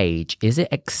what age is it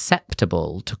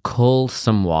acceptable to call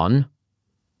someone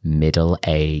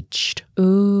middle-aged?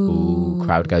 Ooh.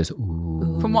 Crowd goes,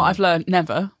 ooh. From what I've learned,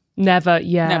 never. Never,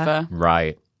 yeah. Never.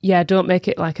 Right. Yeah, don't make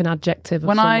it like an adjective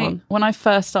of someone. When I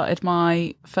first started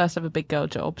my first ever big girl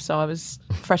job, so I was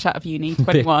fresh out of uni,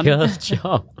 21. Big girl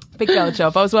job. Big girl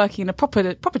job. I was working in a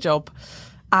proper job.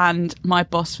 And my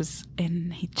boss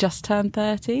he just turned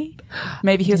 30.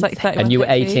 Maybe he was like 31. And you were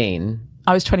 30. 18?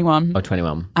 I was 21. Oh,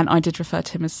 21. And I did refer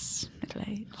to him as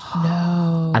middle-aged.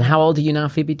 No. And how old are you now,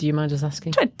 Phoebe? Do you mind just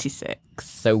asking? 26.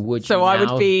 So I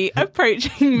would be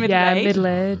approaching middle-age. Yeah,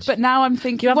 middle-age. But now I'm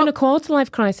thinking... You're having a quarter-life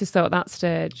crisis, though, at that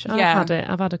stage. Yeah.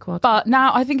 I've had a quarter. But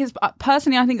now I think it's...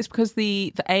 Personally, I think it's because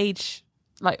the age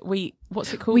like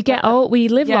what's it called? We get old, we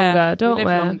live longer, don't we?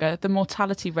 Longer. The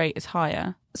mortality rate is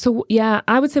higher. So yeah,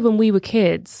 I would say when we were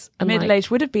kids, and middle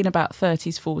age would have been about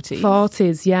 30s, 40s.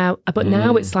 40s, yeah, but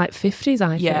now it's like 50s.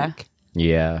 I think.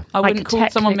 Yeah, I wouldn't call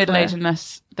someone middle aged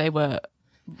unless they were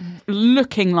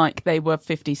looking like they were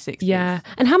 50s, 60s. Yeah,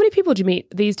 and how many people do you meet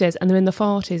these days, and they're in the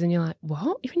 40s, and you're like,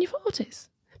 what? You're in your 40s?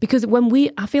 Because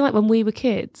I feel like when we were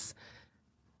kids,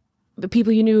 the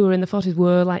people you knew who were in the 40s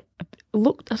were like,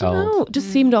 looked, I don't know, just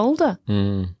seemed older.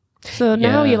 So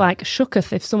now you're like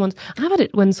shooketh if someone's... And I've had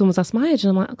it when someone's asked my age,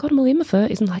 and I'm like, oh God, I'm only in my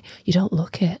 30s. And like, you don't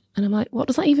look it. And I'm like, what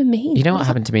does that even mean? You know what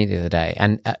happened to me the other day?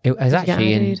 And it was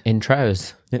actually in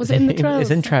Troes. Was it in the Troes? It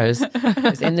was in Troes. It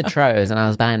was in the Troes, and I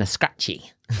was buying a scratchy.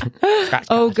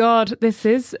 Oh God, this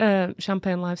is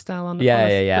champagne lifestyle on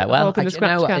Yeah. Well,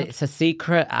 card. It's a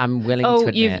secret I'm willing to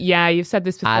admit. You've said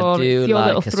this before. I do it's your like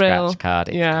little a thrill. scratch card.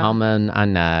 It's common, I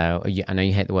know. I know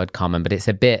you hate the word common, but it's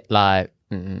a bit like...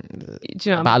 Do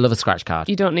you know, but I love a scratch card.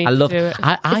 You don't need to do it.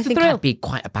 I think I'd be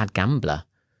quite a bad gambler.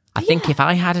 I think if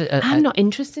I had I'm not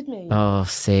interested, mate. Oh,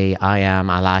 see, I am.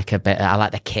 I like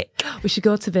the kick. We should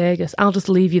go to Vegas. I'll just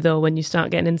leave you though when you start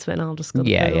getting into it, and I'll just go.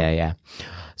 Yeah.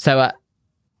 So,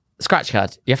 scratch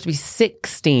card. You have to be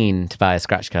 16 to buy a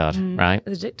scratch card, right?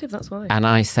 It's addictive. That's why. And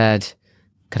I said,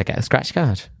 "Could I get a scratch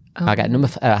card?" I get number.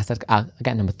 I said, "I'll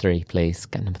get number 3, please.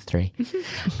 Get number 3."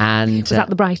 And was that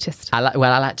the brightest? I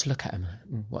like to look at him.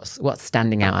 What's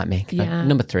standing out at me? Yeah.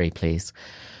 Number 3, please.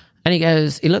 And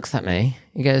he looks at me.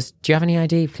 He goes, "Do you have any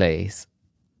ID, please?"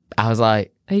 I was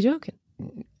like, "Are you joking?"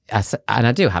 And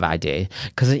I do have ID,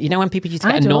 because you know when people used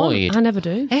to get annoyed. I never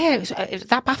do. Yeah,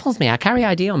 that baffles me. I carry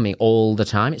ID on me all the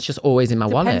time. It's just always in my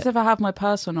wallet. Depends if I have my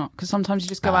purse or not, because sometimes you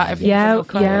just go out every you've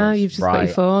just got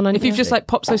your phone. If you've just like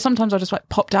popped, so sometimes I'll just like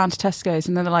pop down to Tesco's,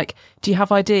 and then they're like, "Do you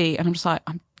have ID?" And I'm just like,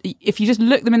 if you just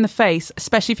look them in the face,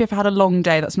 especially if you've had a long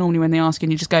day, that's normally when they ask you,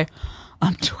 and you just go,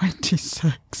 "I'm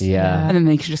 26." Yeah. And then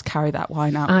they can just carry that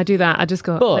wine out. I do that. I just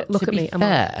go, but look at me. To be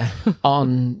fair,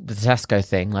 on the Tesco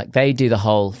thing, like they do the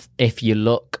whole, if you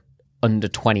look under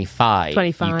 25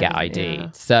 you get ID.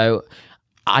 Yeah. So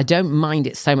I don't mind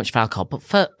it so much for alcohol, but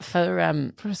for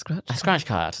a scratch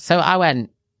card. So I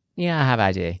went, yeah, I have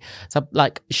ID. So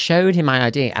like showed him my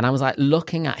ID, and I was like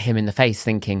looking at him in the face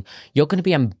thinking, you're going to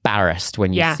be embarrassed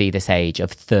when you see this age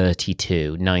of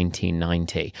 32,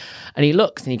 1990. And he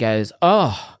looks and he goes,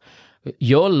 "Oh,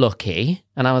 you're lucky."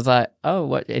 And I was like, "Oh,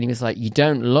 what?" And he was like, "You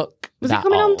don't look was that he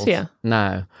coming old." on to you?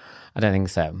 No, I don't think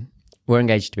so. We're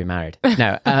engaged to be married.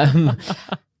 No.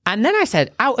 And then I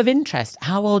said, out of interest,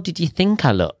 how old did you think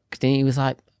I looked? And he was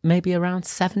like, maybe around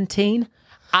 17.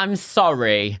 I'm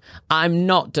sorry. I'm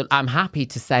not. I'm happy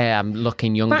to say I'm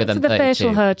looking younger than 32. Back to the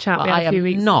facial hair chat we had a few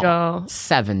weeks ago. I am not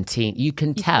 17. You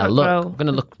can tell. Look, I'm going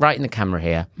to look right in the camera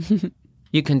here.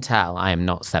 You can tell I am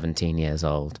not 17 years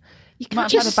old. You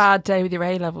might have had a bad day with your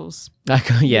A-levels. I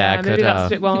could maybe that's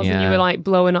what it was, and you were like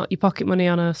blowing up your pocket money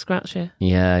on a scratcher.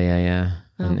 Yeah.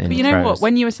 But you know what?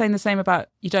 When you were saying the same about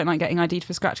you don't like getting ID'd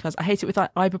for scratch cards, I hate it with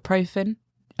like ibuprofen.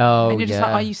 Oh, and you're just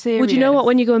like, are you serious? Well, do you know what?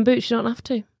 When you go in Boots, you don't have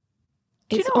to.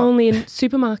 It's only in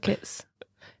supermarkets.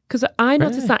 Because I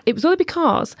noticed that it was only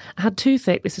because I had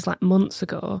toothache. This is like months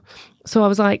ago. So I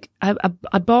was like,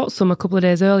 I bought some a couple of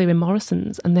days earlier in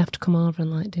Morrison's, and they have to come over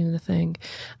and like do the thing.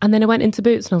 And then I went into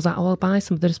Boots and I was like, oh, I'll buy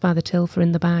some. They just buy the till for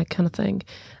in the bag kind of thing.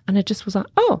 And I just was like,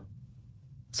 oh.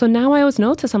 So now I always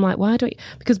notice, I'm like, why don't you?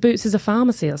 Because Boots is a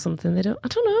pharmacy or something. I don't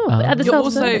know. At the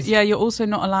you're also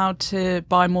not allowed to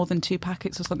buy more than 2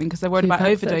 packets or something because they're worried about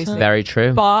overdosing. Very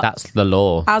true. But that's the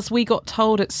law. As we got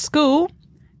told at school,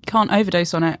 you can't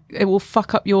overdose on it. It will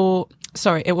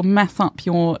it will mess up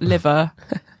your liver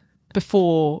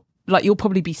before, like, you'll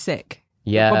probably be sick.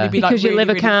 Yeah, because your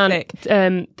liver can't it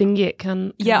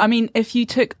can. Yeah, I mean, if you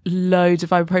took loads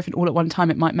of ibuprofen all at one time,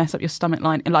 it might mess up your stomach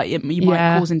line, and like you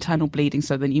might cause internal bleeding.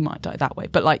 So then you might die that way.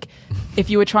 But like,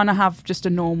 if you were trying to have just a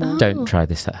normal, don't try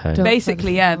this at home.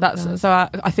 Basically, that's so.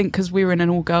 I think because we were in an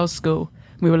all-girls school,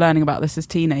 we were learning about this as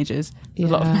teenagers. A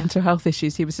lot of mental health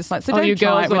issues. He was just like, so don't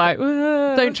try it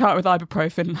with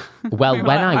ibuprofen. Well,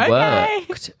 when I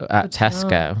worked at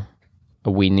Tesco,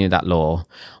 we knew that law.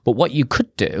 But what you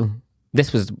could do.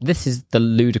 This is the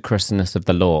ludicrousness of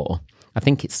the law. I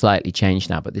think it's slightly changed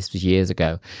now, but this was years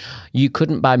ago. You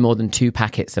couldn't buy more than 2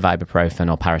 packets of ibuprofen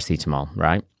or paracetamol,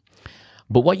 right?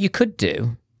 But what you could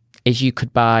do is you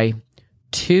could buy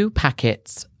 2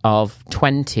 packets of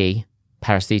 20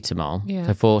 paracetamol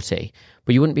for 40,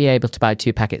 but you wouldn't be able to buy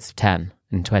 2 packets of 10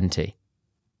 and 20.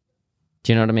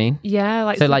 Do you know what I mean? Yeah,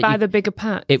 like, so like buy the bigger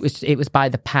pack. It was by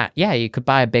the pack. Yeah, you could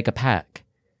buy a bigger pack.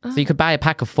 So you could buy a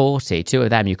pack of 40, 2 of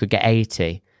them, you could get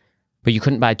 80, but you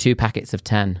couldn't buy 2 packets of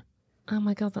 10. Oh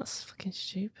my God, that's fucking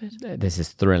stupid. This is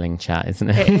thrilling chat, isn't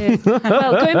it? It is.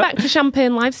 Well, going back to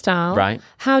champagne lifestyle, right?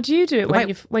 How do you do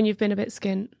it when you've been a bit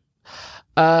skint?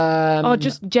 Or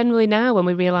just generally now when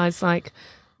we realise like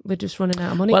we're just running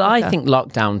out of money. Well, I think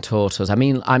lockdown taught us. I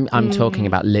mean, I'm talking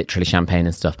about literally champagne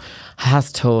and stuff.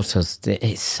 Has taught us that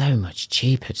it's so much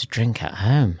cheaper to drink at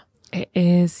home. It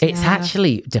is. It's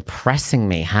actually depressing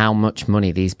me how much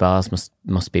money these bars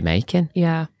must be making.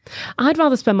 Yeah, I'd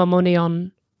rather spend my money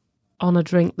on a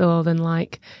drink though than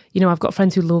like, I've got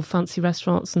friends who love fancy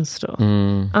restaurants and stuff.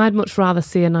 I'd much rather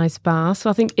see a nice bar. So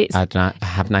I think I'd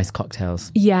have nice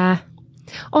cocktails. Yeah.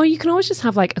 Or you can always just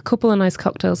have like a couple of nice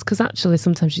cocktails because actually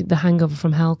sometimes the hangover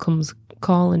from hell comes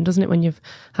calling, doesn't it, when you've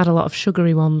had a lot of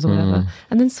sugary ones or whatever,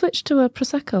 and then switch to a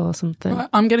Prosecco or something. Well,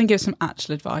 I'm going to give some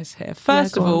actual advice here.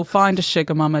 First of all, find a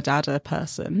sugar mama dada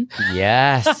person.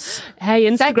 Yes. Hey,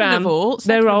 Instagram. Second of all,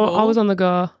 they're always on the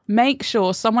go. Make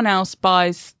sure someone else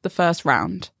buys the first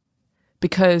round,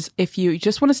 because if you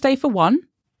just want to stay for one,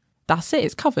 that's it,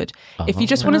 it's covered. If you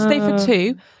just want to stay for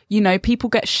two, people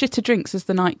get shitter drinks as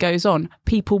the night goes on.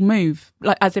 People move,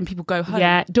 like as in people go home.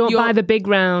 Yeah, don't buy the big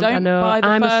round. Don't I know. buy the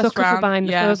I'm first a sucker round. for buying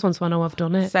the first one, so I know I've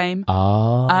done it. Same.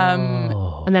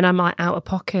 Oh. And then I'm like out of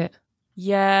pocket.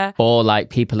 Yeah. Or like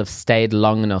people have stayed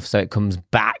long enough so it comes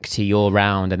back to your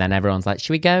round and then everyone's like,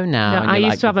 should we go now? No, and I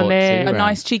used to have a mate. A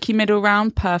nice cheeky middle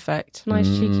round. Perfect. Nice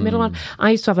cheeky middle one.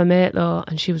 I used to have a mate though,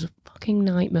 and she was a fucking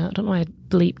nightmare. I don't know why I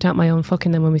bleeped out my own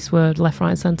fucking then when we swerved left, right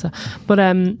and centre. But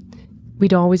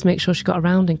we'd always make sure she got a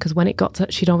rounding because when it got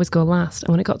to, she'd always go last.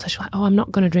 And when it got to, she's like, oh, I'm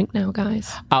not going to drink now,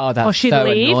 guys. Oh, that's or she'd so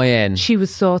leave. annoying. She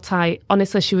was so tight.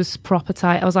 Honestly, she was proper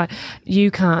tight. I was like, you're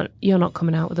not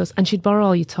coming out with us. And she'd borrow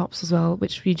all your tops as well,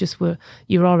 which you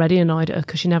were already annoyed at her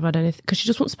because she never had anything, because she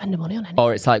just wouldn't spend the money on anything.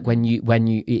 Or it's like when you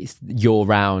it's your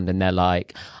round and they're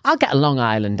like, I'll get a Long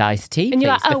Island iced tea, and you're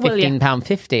like, for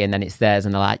 £15.50, and then it's theirs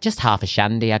and they're like, just half a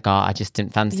shandy I just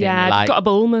didn't fancy it. Yeah, like, got a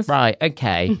Bulmers. Right,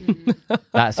 okay.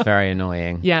 That's very annoying.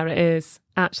 Yeah, it is.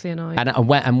 Actually annoying.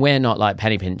 And we're not like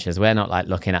penny pinchers. We're not like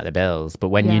looking at the bills. But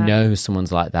when you know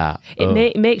someone's like that,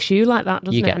 it makes you like that,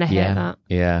 doesn't it? And I hate that.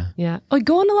 Yeah. Yeah. Oh,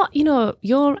 going a lot,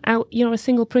 you're out, a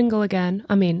single Pringle again.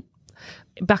 I mean,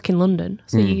 back in London.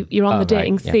 So you're on the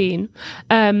dating scene.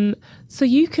 So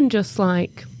you can just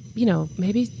like,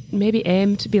 maybe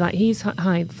aim to be like, he's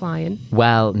high flying.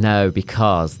 Well, no,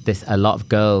 because a lot of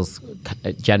girls,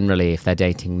 generally, if they're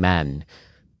dating men,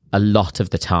 a lot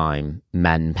of the time,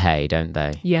 men pay, don't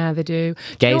they? Yeah, they do.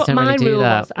 Gays don't really do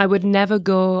that. Was, I would never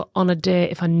go on a date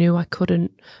if I knew I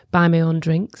couldn't buy my own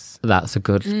drinks. That's a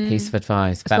good piece of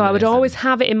advice. So I would always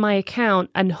have it in my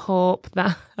account and hope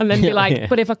that, and then be like,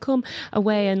 but if I come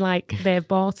away and like they've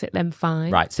bought it, then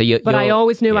fine. Right. So but I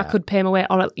always knew I could pay my way,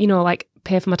 or like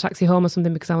pay for my taxi home or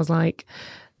something, because I was like,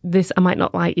 I might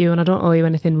not like you, and I don't owe you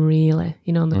anything really,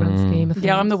 in the grand scheme of things.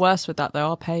 Yeah, I'm the worst with that though.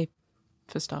 I'll pay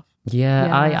for stuff. Yeah.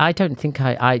 I don't think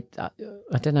I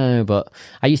don't know, but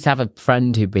I used to have a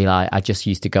friend who'd be like, I just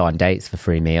used to go on dates for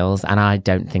free meals, and I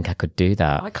don't think I could do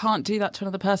that. I can't do that to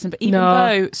another person, but even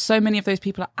though so many of those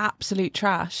people are absolute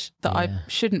trash, that I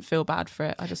shouldn't feel bad for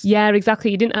it. Yeah,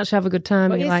 exactly. You didn't actually have a good time.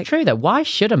 But it's true though. Why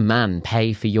should a man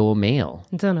pay for your meal?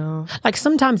 I don't know. Like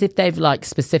sometimes if they've like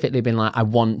specifically been like, I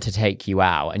want to take you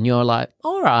out, and you're like,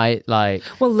 all right, like,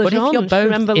 well, but if you're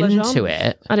both into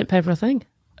it, I didn't pay for a thing.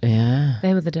 Yeah.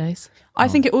 They were the days. I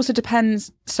think it also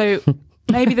depends. So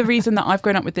maybe the reason that I've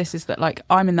grown up with this is that like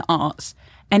I'm in the arts.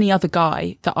 Any other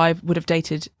guy that I would have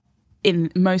dated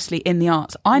mostly in the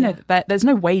arts, I know that there's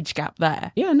no wage gap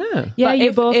there. Yeah, no. Yeah, but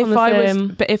you're both on the same.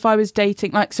 But if I was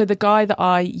dating, like, so the guy that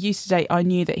I used to date, I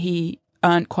knew that he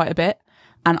earned quite a bit,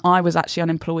 and I was actually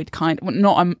unemployed,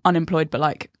 not unemployed, but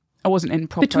like I wasn't in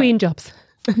proper between jobs.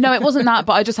 No, it wasn't that,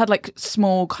 but I just had like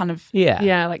small kind of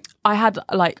like I had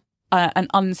like an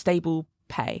unstable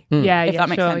pay. Yeah, if that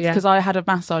makes sense, because I had a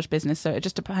massage business, so it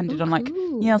just depended on like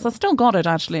yes, I still got it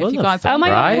actually. If you guys, oh my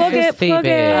god, plug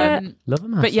it. Love a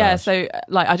massage. But yeah, so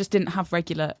like I just didn't have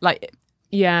regular like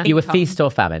you were feast or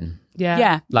famine.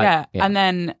 Yeah. And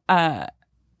then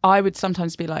I would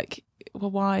sometimes be like,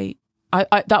 well, why?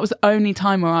 I that was the only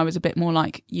time where I was a bit more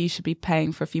like, you should be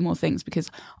paying for a few more things because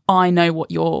I know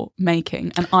what you're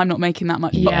making and I'm not making that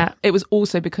much. Yeah. But it was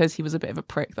also because he was a bit of a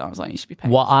prick that I was like, you should be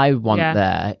paying. What I want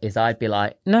there is I'd be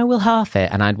like, no, we'll half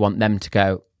it. And I'd want them to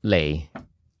go, Lee,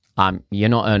 you're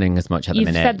not earning as much at the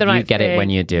minute. Said the right you get thing. it when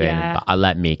you're doing it, but I'll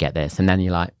let me get this. And then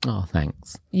you're like, oh,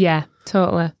 thanks. Yeah,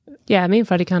 totally. Yeah, me and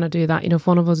Freddie kind of do that. If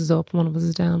one of us is up and one of us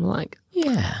is down, we're like,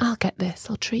 yeah, I'll get this.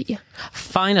 I'll treat you.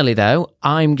 Finally, though,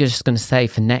 I'm just going to say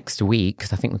for next week,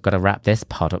 because I think we've got to wrap this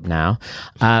pod up now.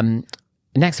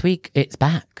 Next week, it's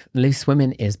back. Loose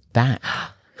Women is back.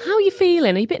 How are you you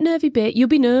feeling? Are you a bit nervy? You'll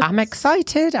be nervous. I'm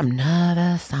excited. I'm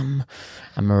nervous.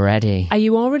 I'm ready. Are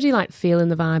you already like feeling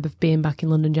the vibe of being back in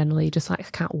London generally? You're just like, I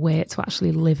can't wait to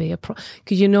actually live here.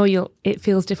 Because you know it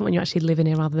feels different when you're actually living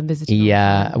here rather than visiting.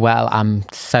 Yeah, well, I'm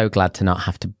so glad to not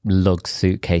have to lug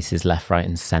suitcases left, right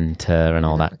and centre and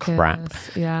all that crap.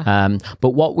 Yeah. But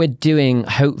what we're doing,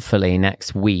 hopefully,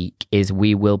 next week is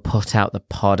we will put out the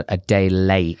pod a day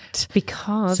late.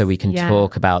 Because... So we can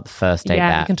talk about the first day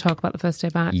back. Yeah, we can talk about the first day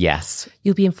back. Yes.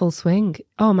 You'll be in full swing.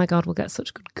 Oh my God, we'll get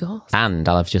such good goss. And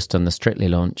I'll have just done the Strictly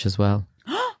launch as well.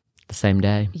 The same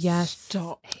day. Yes.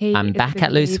 Stop. I'm back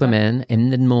at Loose Women in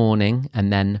the morning,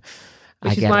 and then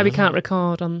Which is why we can't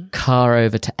record on car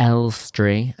over to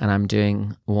Elstree, and I'm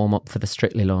doing warm up for the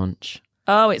Strictly launch.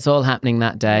 Oh, it's all happening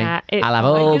that day. Yeah, I'll have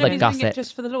all the gossip. Doing it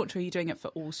just for the launch, or are you doing it for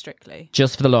all Strictly?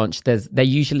 Just for the launch. They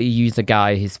usually use a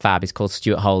guy who's fab. He's called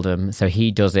Stuart Holdham, so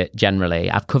he does it generally.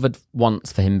 I've covered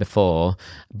once for him before,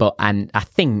 and I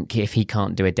think if he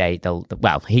can't do a date,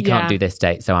 he can't do this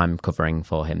date, so I'm covering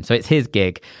for him. So it's his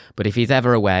gig, but if he's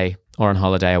ever away or on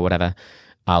holiday or whatever,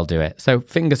 I'll do it. So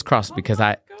fingers crossed, because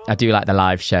I do like the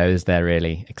live shows. They're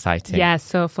really exciting. Yeah,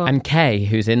 so fun. And Kay,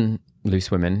 who's in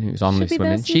Loose Women, who's on Loose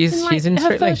Women, she's in her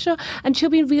Strictly. First show, and she'll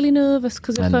be really nervous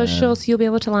because her first show, so you'll be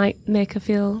able to like make her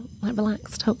feel like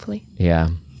relaxed, hopefully. Yeah.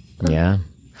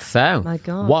 So, my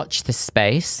God. Watch this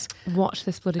space. Watch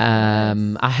this bloody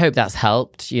space. I hope that's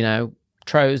helped.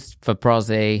 Tros for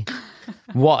prosy.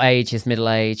 What age is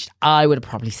middle-aged? I would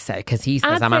probably say, because he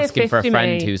says I'm asking for a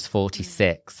friend who's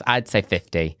 46. I'd say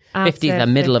 50. 50 is the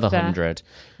middle of 100.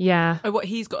 Yeah. Oh, what,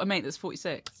 he's got a mate that's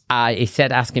 46? He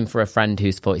said asking for a friend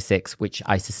who's 46, which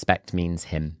I suspect means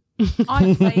him.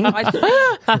 I'd say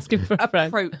asking for a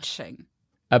friend.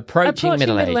 Approaching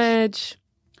middle age.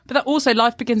 But that also,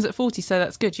 life begins at 40, so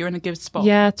that's good. You're in a good spot.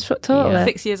 Yeah, totally. Yeah.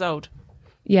 6 years old.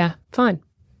 Yeah, fine.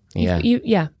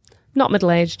 Yeah. Not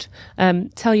middle-aged.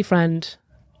 Tell your friend,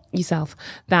 yourself,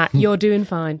 that you're doing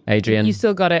fine. Adrian. You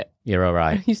still got it. You're all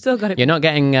right. You still got it. You're not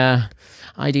getting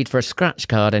ID'd for a scratch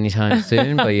card anytime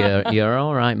soon, but you're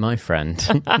all right, my friend.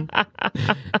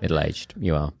 Middle-aged,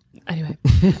 you are. Anyway.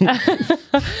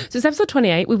 So it's episode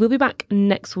 28. We will be back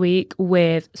next week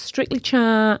with Strictly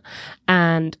Chat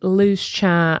and Loose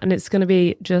Chat, and it's going to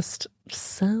be just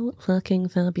so fucking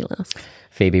fabulous.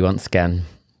 Phoebe, once again,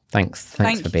 Thanks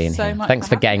for being here. Thanks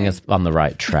for getting us on the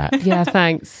right track. Yeah,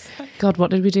 thanks. God, what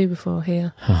did we do before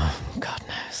here? Oh, God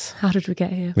knows. How did we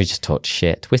get here? We just talked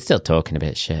shit. We're still talking a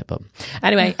bit shit, but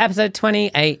anyway, episode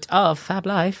 28 of Fab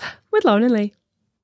Life with Lauren and Lee.